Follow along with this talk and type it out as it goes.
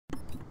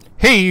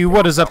Hey,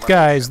 what is up,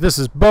 guys? This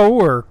is Bo,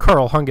 or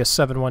Carl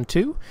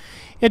Hungus712,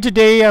 and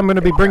today I'm going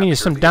to be bringing you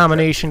some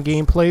Domination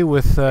gameplay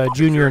with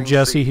Junior and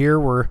Jesse here.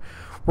 We're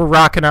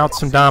rocking out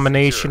some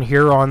Domination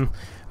here on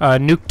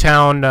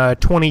Nuketown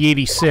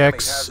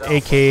 2086,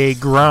 aka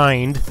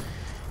Grind.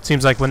 It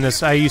seems like when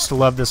this, I used to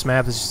love this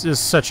map. This is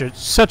such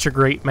a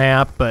great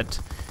map, but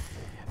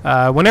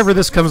whenever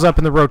this comes up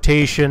in the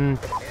rotation,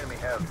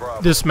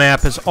 this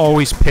map is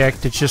always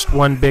picked. It's just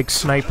one big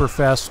sniper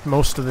fest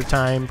most of the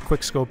time,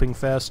 quick scoping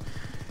fest.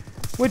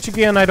 Which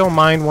again, I don't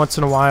mind once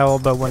in a while,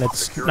 but when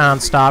it's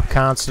non-stop,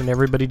 constant,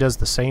 everybody does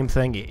the same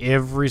thing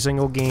every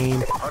single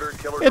game,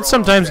 it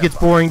sometimes gets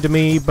boring to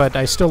me, but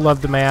I still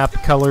love the map,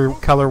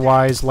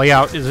 color-wise.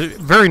 Layout is a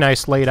very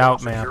nice laid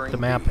out map. The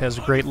map has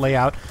a great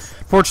layout.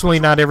 Fortunately,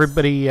 not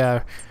everybody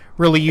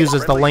really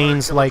uses the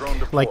lanes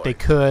like they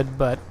could,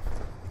 but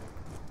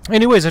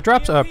anyways, it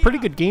drops a pretty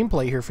good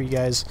gameplay here for you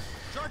guys.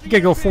 I think I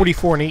go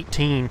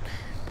 44-18,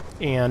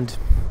 and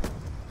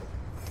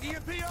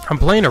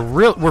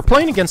we're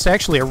playing against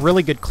actually a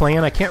really good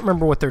clan. I can't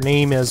remember what their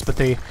name is, but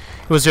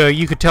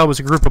you could tell it was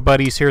a group of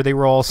buddies here. They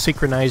were all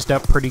synchronized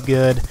up pretty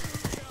good,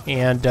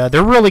 and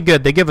they're really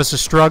good. They give us a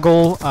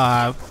struggle.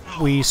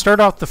 We start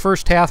off the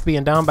first half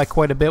being down by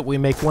quite a bit. We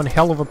make one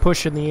hell of a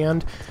push in the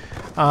end.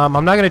 I'm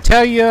not going to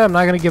tell you. I'm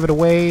not going to give it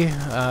away.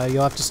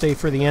 You'll have to stay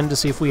for the end to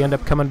see if we end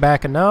up coming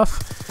back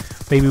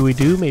enough. Maybe we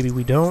do, maybe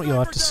we don't. You'll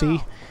have to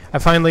see. I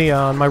finally,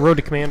 on my Road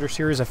to Commander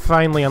series, I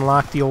finally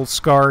unlocked the old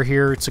Scar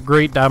here. It's a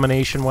great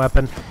Domination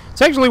weapon.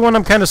 It's actually one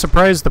I'm kind of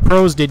surprised the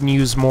pros didn't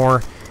use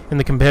more in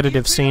the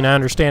competitive scene. I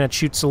understand it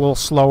shoots a little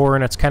slower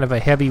and it's kind of a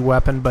heavy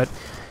weapon, but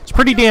it's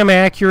pretty damn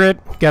accurate.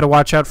 Got to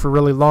watch out for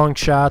really long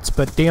shots,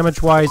 but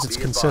damage-wise, it's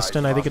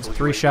consistent. I think it's a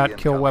 3-shot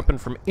kill weapon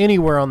from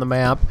anywhere on the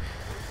map.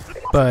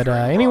 But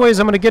anyways,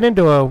 I'm going to get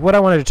into what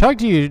I wanted to talk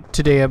to you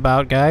today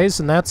about,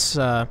 guys, and that's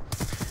our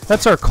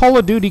Call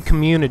of Duty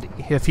community,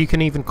 if you can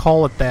even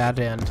call it that.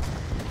 And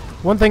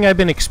one thing I've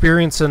been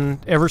experiencing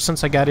ever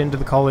since I got into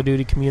the Call of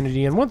Duty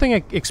community, and one thing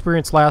I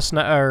experienced last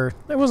night, or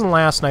it wasn't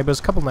last night, but it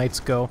was a couple nights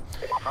ago,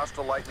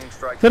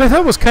 that I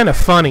thought was kind of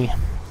funny.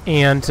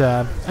 And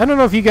I don't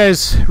know if you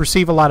guys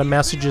receive a lot of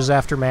messages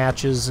after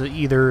matches,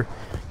 either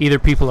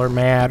people are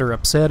mad or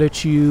upset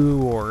at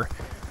you, or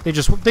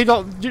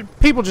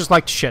people just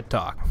like to shit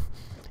talk.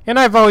 And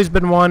I've always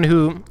been one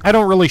who, I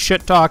don't really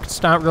shit talk.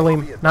 It's not really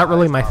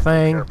my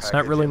thing. It's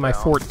not really my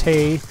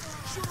forte.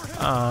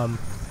 I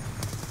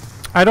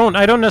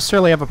don't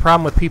necessarily have a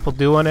problem with people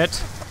doing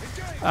it,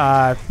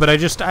 but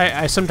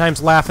I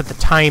sometimes laugh at the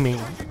timing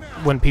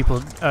when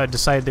people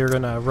decide they're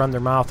gonna run their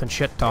mouth and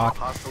shit talk.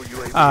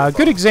 A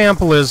good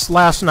example is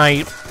last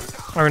night,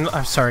 or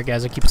I'm sorry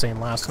guys, I keep saying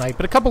last night,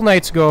 but a couple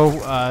nights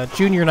ago,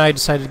 Junior and I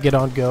decided to get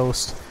on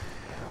Ghost.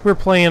 I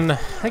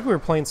think we were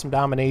playing some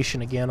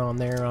Domination again on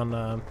there on,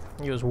 I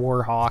think it was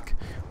Warhawk,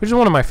 which is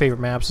one of my favorite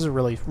maps. This is a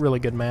really, really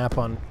good map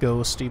on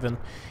Ghost, even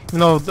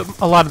though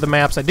a lot of the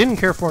maps I didn't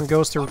care for on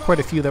Ghost, there were quite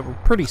a few that were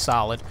pretty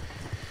solid.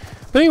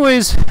 But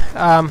anyways,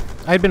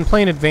 I'd been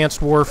playing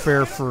Advanced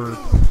Warfare for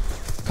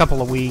a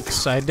couple of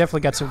weeks. I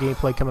definitely got some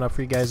gameplay coming up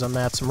for you guys on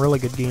that, some really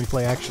good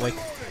gameplay, actually.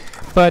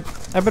 But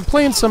I've been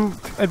playing some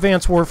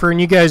Advanced Warfare,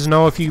 and you guys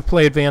know if you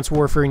play Advanced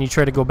Warfare and you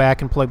try to go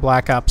back and play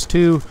Black Ops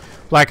 2,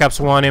 Black Ops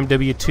 1,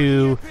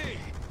 MW2,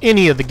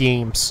 any of the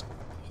games,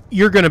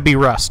 you're going to be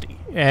rusty.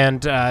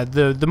 And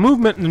the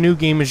movement in the new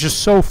game is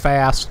just so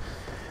fast.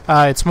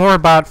 It's more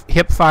about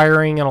hip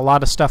firing and a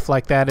lot of stuff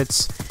like that.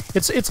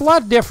 It's a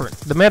lot different.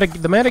 The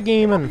meta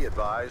game and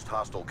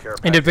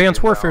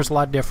Advanced Warfare is a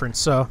lot different.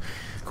 So,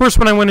 of course,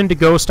 when I went into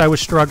Ghost, I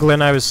was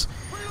struggling. I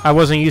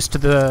wasn't used to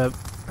the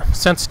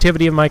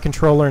sensitivity of my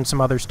controller and some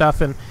other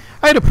stuff, and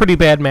I had a pretty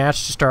bad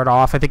match to start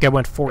off. I think I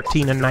went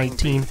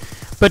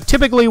 14-19. But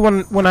typically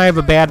when I have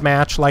a bad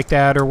match like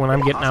that, or when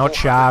I'm getting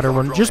outshot, or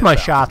when just my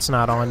shot's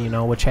not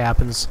on, which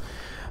happens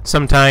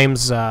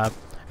sometimes, I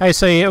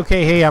say,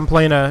 okay, hey, I'm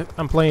playing an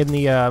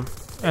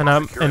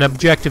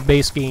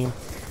objective-based game,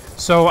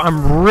 so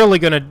I'm really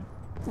gonna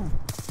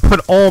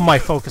put all my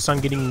focus on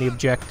getting the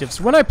objectives.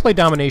 When I play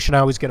Domination, I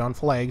always get on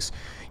flags.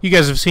 You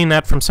guys have seen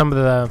that from some of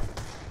the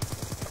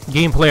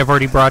gameplay I've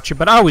already brought you,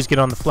 but I always get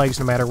on the flags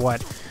no matter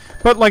what.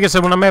 But like I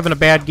said, when I'm having a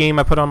bad game,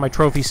 I put on my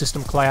trophy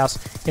system class,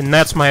 and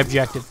that's my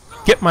objective.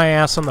 Get my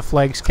ass on the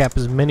flags, cap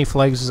as many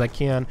flags as I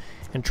can,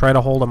 and try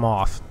to hold them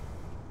off.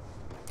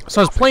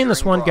 So I was playing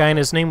this one guy, and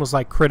his name was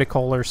like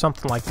Critical or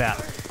something like that.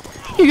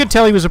 You could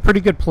tell he was a pretty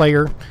good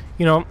player.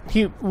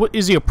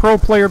 Is he a pro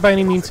player by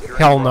any means?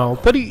 Hell no.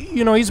 But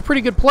he's a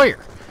pretty good player.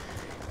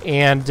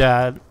 And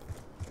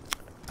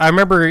I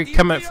remember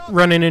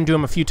running into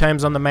him a few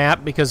times on the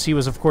map because he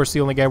was, of course, the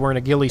only guy wearing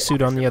a ghillie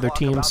suit on the other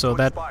team, so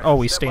that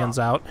always stands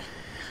out.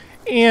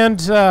 And,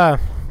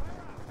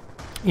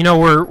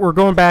 we're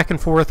going back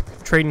and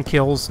forth, trading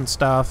kills and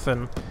stuff,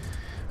 and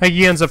I think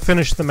he ends up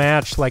finishing the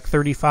match like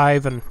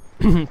 35 and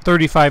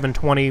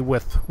 20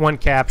 with one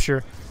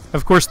capture.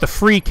 Of course, the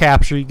free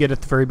capture you get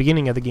at the very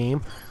beginning of the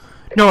game.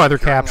 No other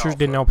captures,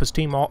 didn't help his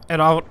team out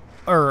at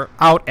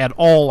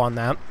all on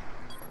that.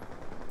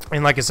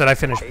 And like I said, I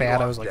finished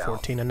bad. I was like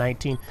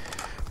 14-19.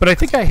 But I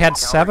think I had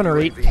 7 or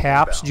 8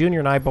 caps. Junior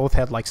and I both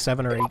had like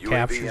 7 or 8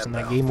 captures in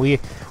that game. We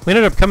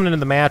ended up coming into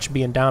the match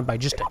being down by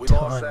just a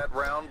ton,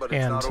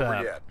 and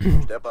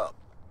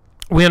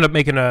we ended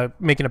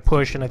up making a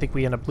push, and I think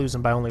we ended up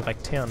losing by only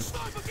like 10.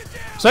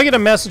 So I get a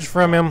message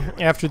from him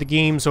after the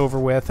game's over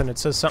with, and it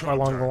says something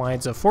along the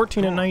lines of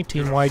 14 and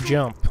 19, why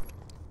jump?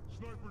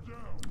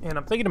 And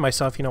I'm thinking to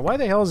myself, you know, why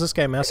the hell is this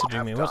guy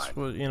messaging me?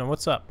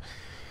 What's up?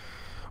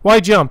 Why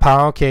jump,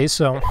 huh? Okay,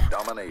 so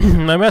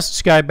I message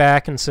the guy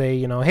back and say,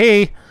 you know,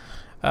 hey,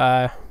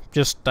 I've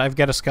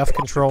got a scuff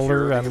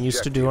controller. I'm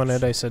used to doing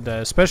it. I said,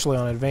 especially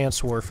on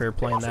Advanced Warfare,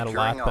 playing that a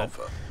lot. But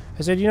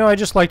I said, you know, I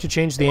just like to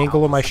change the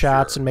angle of my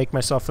shots and make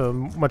myself a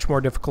much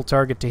more difficult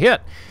target to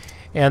hit.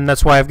 And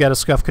that's why I've got a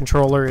scuff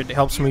controller. It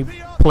helps me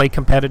play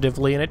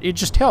competitively, and it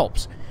just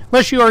helps.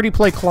 Unless you already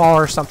play claw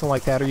or something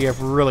like that, or you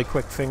have really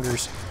quick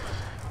fingers.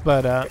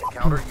 But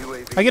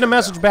I get a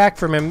message back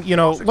from him, you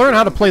know, learn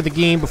how to play the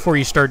game before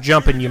you start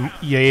jumping, you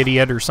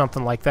idiot, or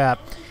something like that.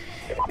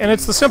 And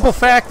it's the simple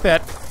fact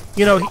that,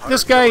 you know,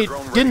 this guy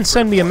didn't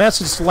send me a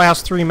message the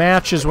last 3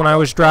 matches when I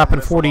was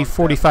dropping 40,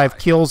 45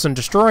 kills and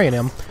destroying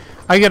him.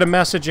 I get a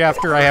message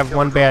after I have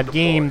one bad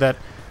game that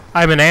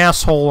I'm an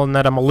asshole and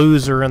that I'm a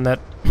loser and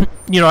that,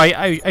 you know,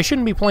 I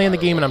shouldn't be playing the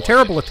game and I'm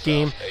terrible at the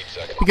game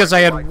because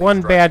I had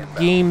one bad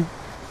game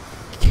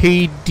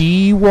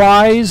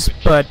KD-wise,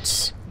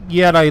 but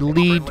yet I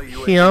lead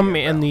him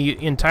and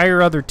the entire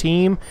other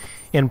team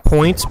in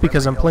points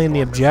because I'm playing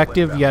the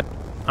objective, yet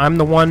I'm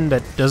the one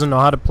that doesn't know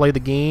how to play the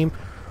game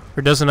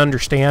or doesn't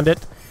understand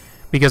it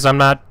because I'm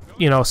not,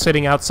 you know,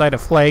 sitting outside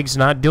of flags,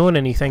 not doing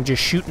anything,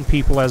 just shooting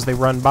people as they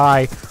run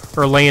by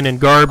or laying in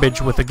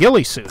garbage with a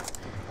ghillie suit.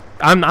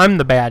 I'm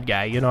the bad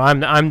guy, you know. I'm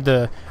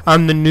the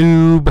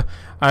noob.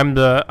 I'm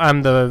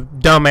the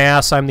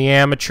dumbass. I'm the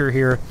amateur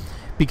here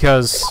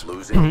because,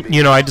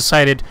 you know, I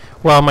decided,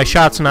 well, my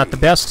shot's not the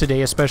best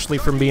today, especially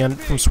from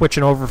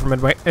switching over from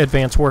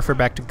Advanced Warfare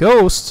back to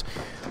Ghosts,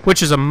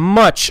 which is a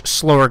much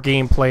slower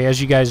gameplay,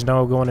 as you guys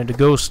know, going into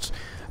Ghosts,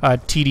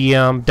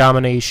 TDM,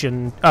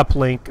 Domination,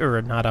 Uplink,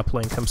 or not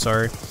Uplink, I'm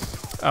sorry.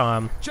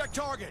 Check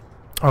target.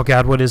 Oh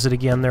God, what is it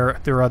again?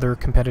 Their other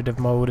competitive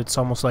mode. It's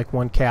almost like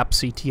one cap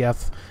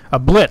CTF,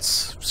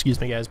 Blitz. Excuse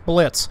me, guys,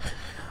 Blitz.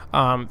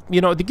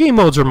 You know, the game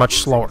modes are much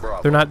slower.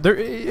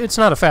 It's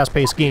not a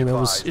fast-paced game.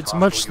 It's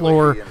much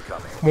slower,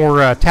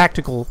 more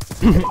tactical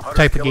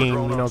type of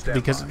game. You know,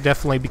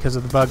 definitely because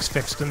of the bugs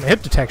fixed in the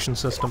hit detection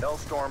system.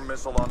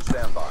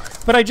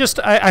 But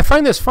I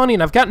find this funny,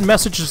 and I've gotten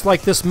messages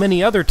like this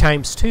many other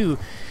times too.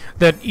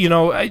 That, you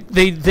know, I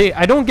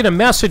don't get a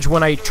message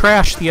when I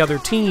trash the other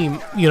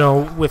team, you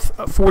know, with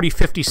a 40,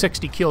 50,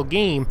 60 kill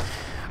game.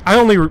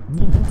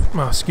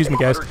 Excuse me,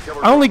 guys.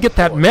 I only get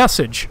that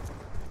message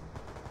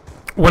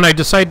when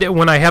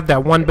I have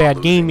that one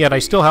bad game, yet I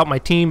still help my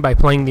team by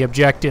playing the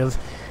objective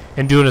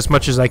and doing as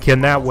much as I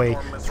can that way,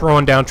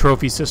 throwing down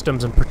trophy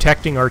systems and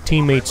protecting our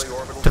teammates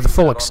to the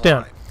full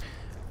extent.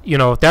 You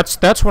know,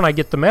 that's when I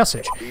get the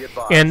message,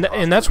 and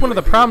that's one of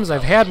the problems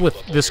I've had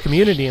with this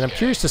community, and I'm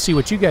curious to see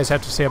what you guys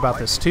have to say about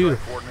this too.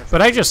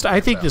 But I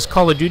think this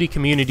Call of Duty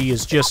community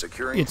is just,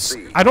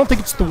 I don't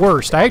think it's the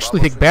worst. I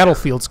actually think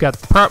Battlefield's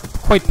got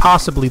quite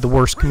possibly the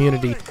worst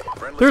community.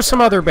 There's some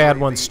other bad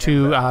ones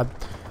too.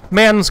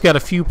 Madden's got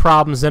a few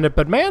problems in it,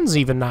 but Madden's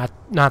even not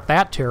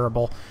that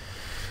terrible.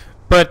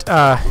 But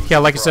yeah,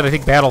 like I said, I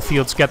think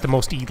Battlefield's got the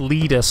most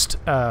elitist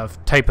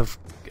type of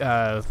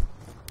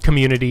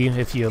community,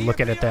 if you look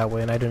at it that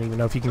way, and I don't even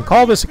know if you can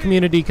call this a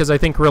community because I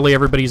think really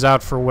everybody's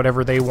out for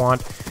whatever they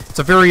want. It's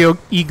a very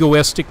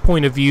egoistic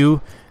point of view.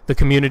 The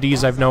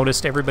communities, I've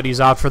noticed, everybody's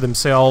out for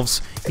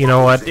themselves. You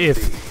know what?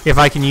 If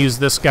I can use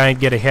this guy and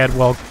get ahead,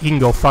 well, he can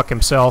go fuck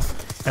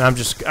himself, and I'm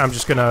just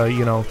gonna,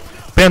 you know,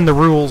 bend the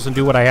rules and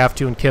do what I have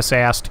to and kiss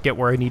ass to get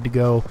where I need to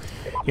go.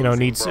 You know,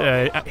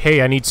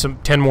 hey, I need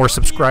 10 more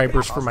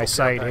subscribers for my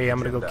site. Hey, I'm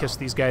gonna go kiss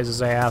these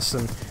guys' ass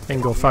and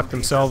then go fuck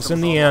themselves.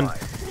 In the end,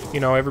 you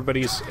know,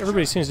 everybody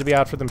seems to be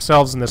out for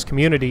themselves in this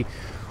community,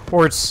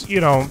 or it's, you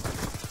know,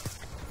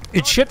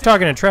 it's shit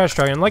talking and trash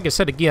talking. And like I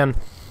said again,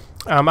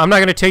 I'm not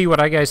going to tell you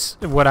what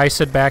I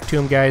said back to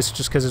him, guys,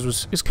 just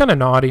because it's kind of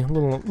naughty, a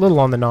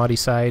little on the naughty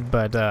side.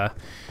 But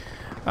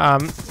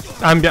I'm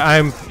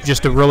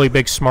just a really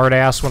big smart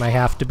ass when I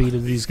have to be to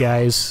these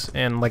guys.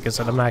 And like I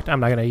said, I'm not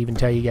going to even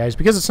tell you guys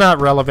because it's not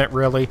relevant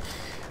really.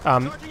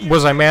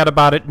 Was I mad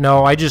about it?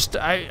 No.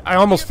 I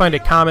almost find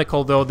it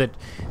comical though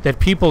that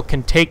people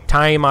can take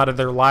time out of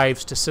their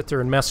lives to sit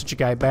there and message a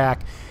guy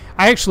back.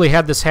 I actually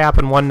had this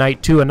happen one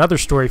night too. Another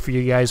story for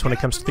you guys when it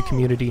comes to the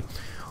community.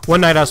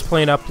 One night I was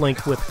playing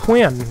Uplink with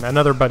Quinn,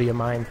 another buddy of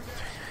mine,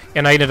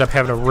 and I ended up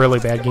having a really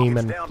bad game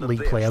in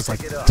league play. I was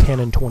like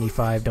 10 and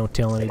 25. Don't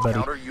tell anybody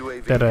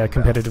that a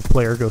competitive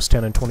player goes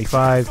 10 and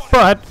 25.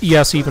 But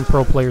yes, even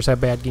pro players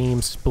have bad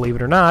games, believe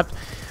it or not.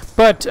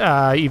 But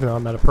even though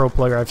I'm not a pro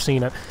player, I've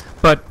seen it.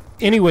 But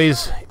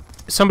anyways,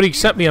 somebody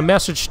sent me a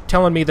message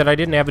telling me that I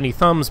didn't have any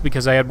thumbs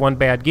because I had one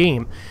bad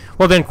game.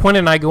 Well, then Quinn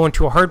and I go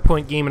into a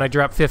hardpoint game and I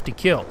drop 50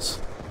 kills.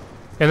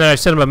 And then I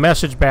sent him a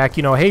message back,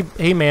 you know,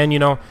 hey man, you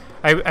know,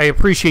 I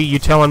appreciate you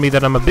telling me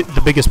that I'm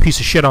the biggest piece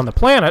of shit on the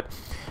planet,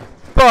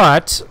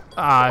 but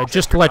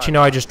just to let you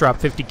know, I just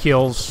dropped 50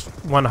 kills,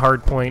 1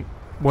 hard point,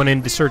 went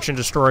into search and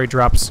destroy,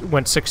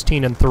 went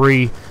 16 and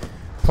 3,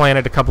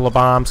 planted a couple of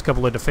bombs, a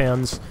couple of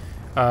defends,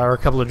 or a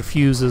couple of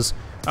defuses.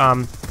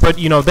 But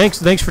you know,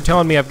 thanks for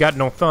telling me I've got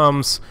no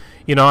thumbs.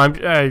 You know,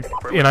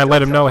 and I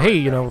let him know, hey,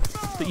 you know,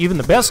 even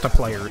the best of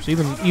players,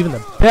 even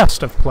the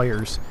best of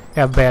players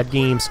have bad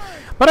games.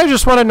 But I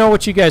just want to know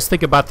what you guys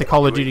think about the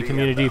Call of Duty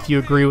community. If you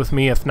agree with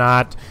me, if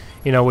not,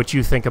 you know, what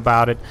you think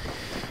about it.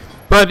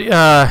 But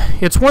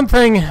it's one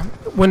thing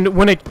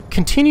when it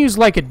continues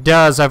like it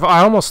does. I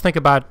almost think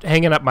about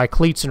hanging up my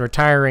cleats and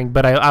retiring.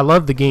 But I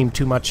love the game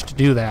too much to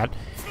do that.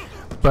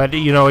 But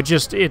you know,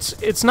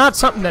 it's not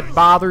something that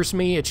bothers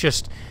me. It's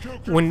just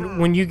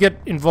when you get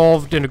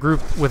involved in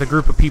with a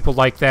group of people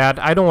like that,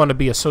 I don't want to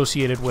be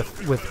associated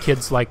with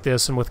kids like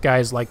this and with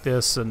guys like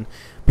this and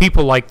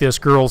people like this,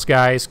 girls,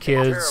 guys,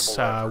 kids,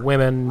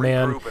 women,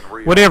 men,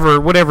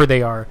 whatever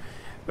they are.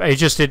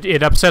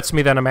 It upsets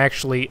me that I'm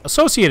actually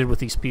associated with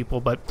these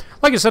people. But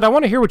like I said, I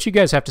want to hear what you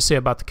guys have to say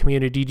about the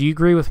community. Do you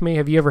agree with me?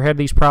 Have you ever had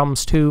these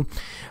problems too?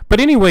 But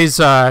anyways,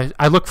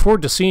 I look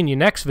forward to seeing you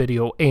next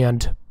video,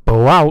 and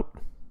bow out.